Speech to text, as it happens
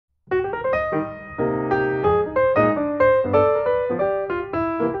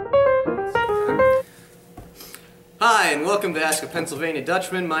and welcome to Ask a Pennsylvania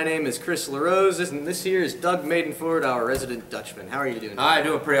Dutchman. My name is Chris LaRose, and this here is Doug Maidenford, our resident Dutchman. How are you doing? I'm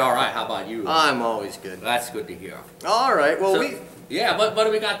doing pretty all right. How about you? I'm always good. That's good to hear. All right. Well, what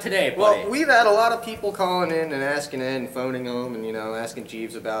do we got today, buddy? Well, we've had a lot of people calling in and asking in and phoning home and, asking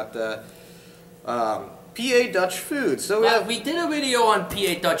Jeeves about PA Dutch food. So we did a video on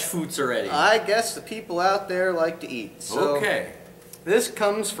PA Dutch foods already. I guess the people out there like to eat. So okay. This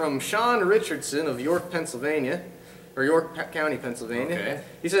comes from Shaun Richardson of York, Pennsylvania, or York County, Pennsylvania. Okay.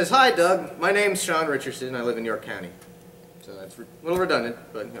 He says, "Hi, Doug. My name's Shaun Richardson. I live in York County." So that's a little redundant,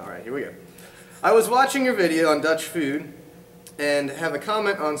 but all right, here we go. "I was watching your video on Dutch food and have a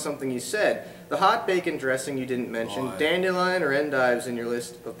comment on something you said. The hot bacon dressing you didn't mention, dandelion or endives in your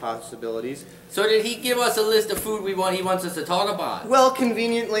list of possibilities." So did he give us a list of food he wants us to talk about? Well,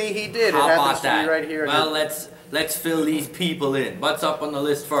 conveniently he did. How it happens about that? to be right here. Well, let's fill these people in. What's up on the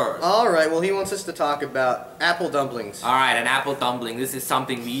list first? All right. Well, he wants us to talk about apple dumplings. All right, an apple dumpling. This is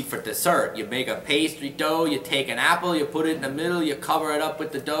something we eat for dessert. You make a pastry dough. You take an apple. You put it in the middle. You cover it up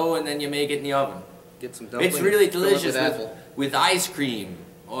with the dough, and then you make it in the oven. Get some dumplings. It's really delicious with with ice cream.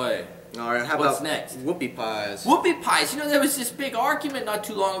 Oi. All right, What's next? Whoopie pies. Whoopie pies. There was this big argument not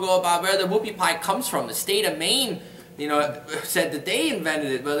too long ago about where the whoopie pie comes from. The state of Maine, said that they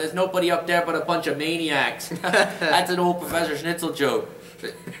invented it. Well, there's nobody up there but a bunch of maniacs. That's an old Professor Schnitzel joke.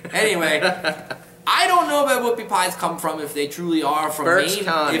 But anyway, I don't know where whoopie pies come from, if they truly are from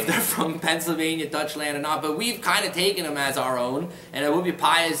Maine, if they're from Pennsylvania, Dutch land or not. But we've kind of taken them as our own. And a whoopie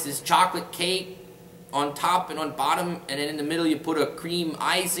pie is this chocolate cake on top and on bottom, and then in the middle you put a cream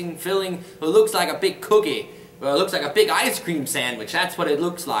icing filling. It looks like a big cookie. Well, it looks like a big ice cream sandwich. That's what it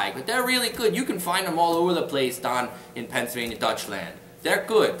looks like. But they're really good. You can find them all over the place down in Pennsylvania, Dutch land. They're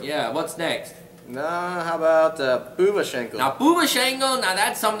good. Yeah, what's next? How about boevenschenkel? Now, boevenschenkel,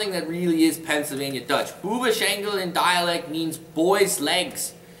 that's something that really is Pennsylvania Dutch. Boevenschenkel in dialect means boy's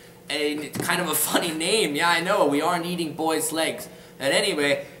legs. And it's kind of a funny name. Yeah, I know. We aren't eating boy's legs. And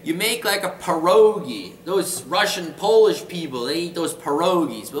anyway, you make like a pierogi. Those Russian, Polish people, they eat those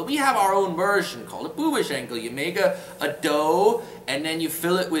pierogies. But we have our own version called a boevenschenkel. You make a dough, and then you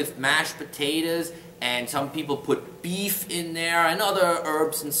fill it with mashed potatoes, and some people put beef in there and other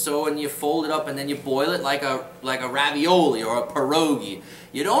herbs and so, and you fold it up, and then you boil it like a ravioli or a pierogi.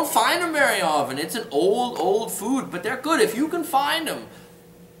 You don't find them very often. It's an old food, but they're good. If you can find them,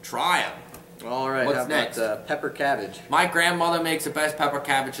 try them. All right, What's next? Pepper cabbage. My grandmother makes the best pepper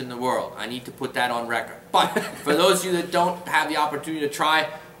cabbage in the world. I need to put that on record. But for those of you that don't have the opportunity to try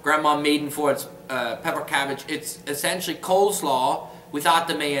Grandma Maidenford's pepper cabbage, it's essentially coleslaw without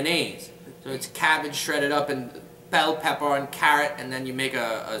the mayonnaise. So it's cabbage shredded up and bell pepper and carrot, and then you make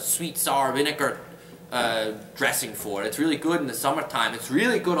a sweet sour vinegar dressing for it. It's really good in the summertime. It's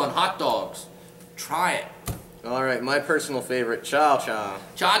really good on hot dogs. Try it. All right, my personal favorite, cha-cha.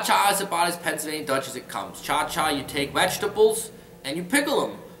 Cha-cha is about as Pennsylvania Dutch as it comes. Cha-cha, you take vegetables and you pickle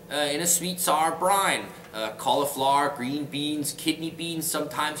them in a sweet sour brine. Cauliflower, green beans, kidney beans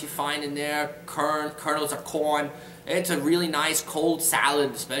sometimes you find in there, kernels of corn. It's a really nice cold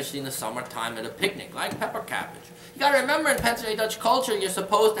salad, especially in the summertime at a picnic, like pepper cabbage. You gotta remember, in Pennsylvania Dutch culture, you're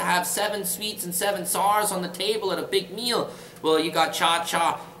supposed to have 7 sweets and 7 sours on the table at a big meal. Well, you got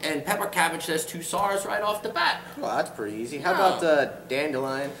cha-cha and pepper cabbage, there's 2 sours right off the bat. Well, that's pretty easy. How about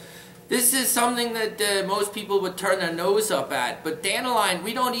dandelion? This is something that most people would turn their nose up at, but dandelion,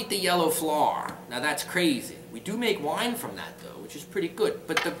 we don't eat the yellow flower. Now that's crazy. We do make wine from that though, which is pretty good.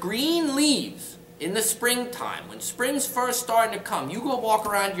 But the green leaves in the springtime, when spring's first starting to come, you go walk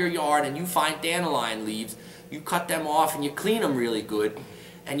around your yard and you find dandelion leaves, you cut them off and you clean them really good,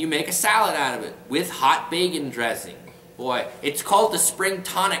 and you make a salad out of it with hot bacon dressing. Boy, it's called the spring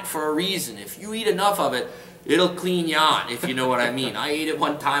tonic for a reason. If you eat enough of it, it'll clean you out, if you know what I mean. I ate it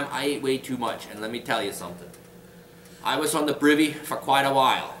one time, I ate way too much, and let me tell you something. I was on the brivy for quite a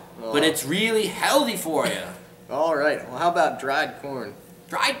while, but it's really healthy for you. All right, well, how about dried corn?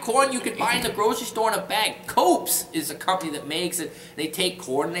 Dried corn you can buy in the grocery store in a bag. Cope's is a company that makes it. They take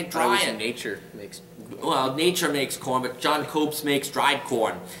corn and they dry it. Nature makes. Well, Nature makes corn, but John Cope's makes dried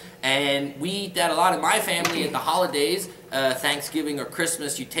corn. And we eat that a lot in my family at the holidays. Thanksgiving or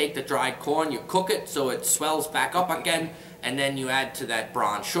Christmas, you take the dried corn, you cook it so it swells back up again, and then you add to that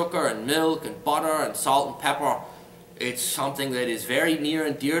brown sugar and milk and butter and salt and pepper. It's something that is very near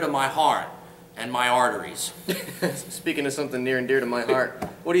and dear to my heart and my arteries. Speaking of something near and dear to my heart,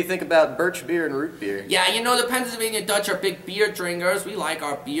 what do you think about birch beer and root beer? Yeah, the Pennsylvania Dutch are big beer drinkers. We like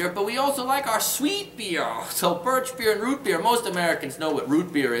our beer, but we also like our sweet beer. So birch beer and root beer, most Americans know what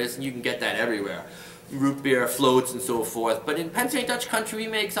root beer is, and you can get that everywhere. root beer floats and so forth. But in Pennsylvania Dutch country,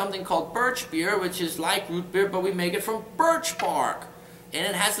 we make something called birch beer, which is like root beer, but we make it from birch bark. And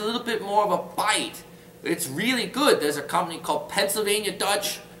it has a little bit more of a bite. It's really good. There's a company called Pennsylvania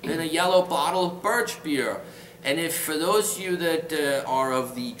Dutch in a yellow bottle birch beer. And if for those of you that are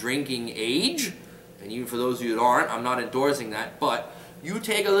of the drinking age, and even for those of you that aren't, I'm not endorsing that, but you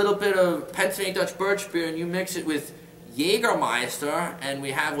take a little bit of Pennsylvania Dutch birch beer and you mix it with Jägermeister, and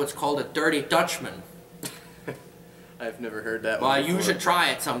we have what's called a Dirty Dutchman. I've never heard that one Well, before. you should try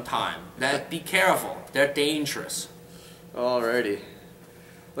it sometime. Be careful. They're dangerous. Alrighty.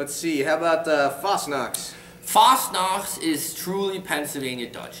 Let's see, how about Fastnachts? Fastnachts is truly Pennsylvania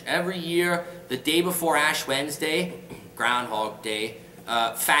Dutch. Every year, the day before Ash Wednesday, Groundhog Day,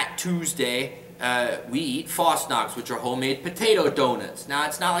 Fat Tuesday, we eat Fastnachts, which are homemade potato donuts. Now,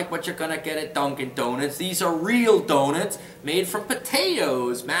 it's not like what you're going to get at Dunkin' Donuts. These are real donuts made from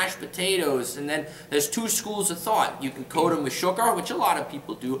potatoes, mashed potatoes. And then there's two schools of thought. You can coat them with sugar, which a lot of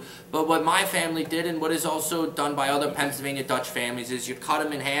people do. But what my family did, and what is also done by other Pennsylvania Dutch families, is you cut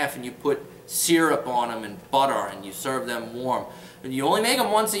them in half and you put syrup on them and butter, and you serve them warm. And you only make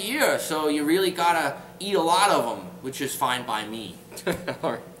them once a year, so you really got to eat a lot of them, which is fine by me.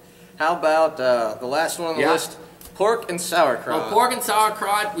 All right. How about the last one on the list? Pork and sauerkraut. Well, pork and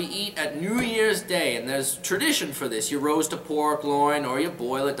sauerkraut we eat at New Year's Day, and there's tradition for this. You roast a pork loin or you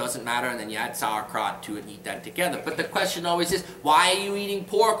boil it, doesn't matter, and then you add sauerkraut to it and eat that together. But the question always is, why are you eating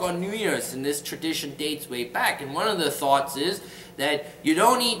pork on New Year's? And this tradition dates way back. And one of the thoughts is that you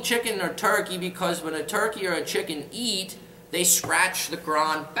don't eat chicken or turkey because when a turkey or a chicken eat, they scratch the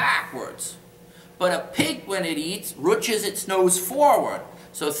ground backwards. But a pig, when it eats, rooches its nose forward.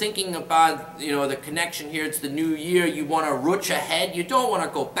 So thinking about, the connection here, it's the new year, you want to rooch ahead, you don't want to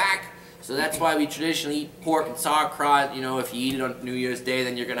go back. So that's why we traditionally eat pork and sauerkraut. If you eat it on New Year's Day,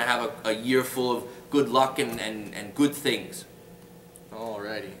 then you're going to have a year full of good luck and good things.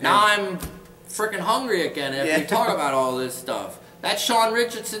 Alrighty. Now I'm freaking hungry again after we talk about all this stuff. That's Shaun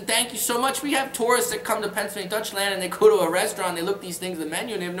Richardson. Thank you so much. We have tourists that come to Pennsylvania Dutch land and they go to a restaurant, they look these things in the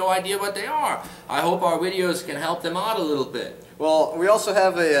menu and they have no idea what they are. I hope our videos can help them out a little bit. Well, we also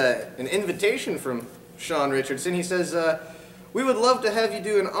have an invitation from Shaun Richardson. He says, we would love to have you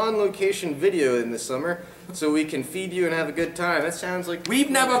do an on-location video in the summer so we can feed you and have a good time. That sounds like... We've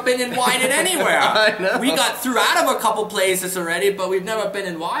never been invited anywhere. I know. We got through out of a couple places already, but we've never been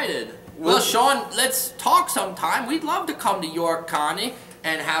invited. Well, Shaun, let's talk sometime. We'd love to come to York County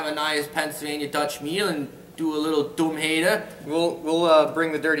and have a nice Pennsylvania Dutch meal and do a little dumheden. We'll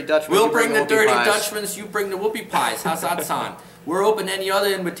bring the Dirty Dutchman. We'll bring the Dirty Dutchmans, you bring the whoopie pies. How's that sound? We're open to any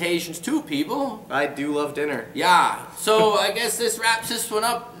other invitations too, people. I do love dinner. Yeah. So I guess this wraps this one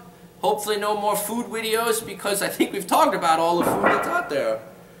up. Hopefully no more food videos because I think we've talked about all the food that's out there.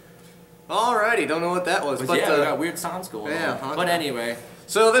 Alrighty, don't know what that was. But yeah, we got weird sounds going on. But anyway.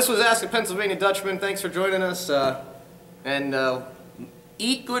 So this was Ask a Pennsylvania Dutchman. Thanks for joining us.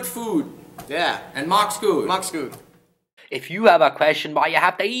 Eat good food. Yeah. And mock good. Mock good. If you have a question, you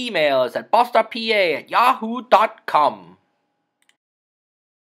have to email us at busterpa@yahoo.com.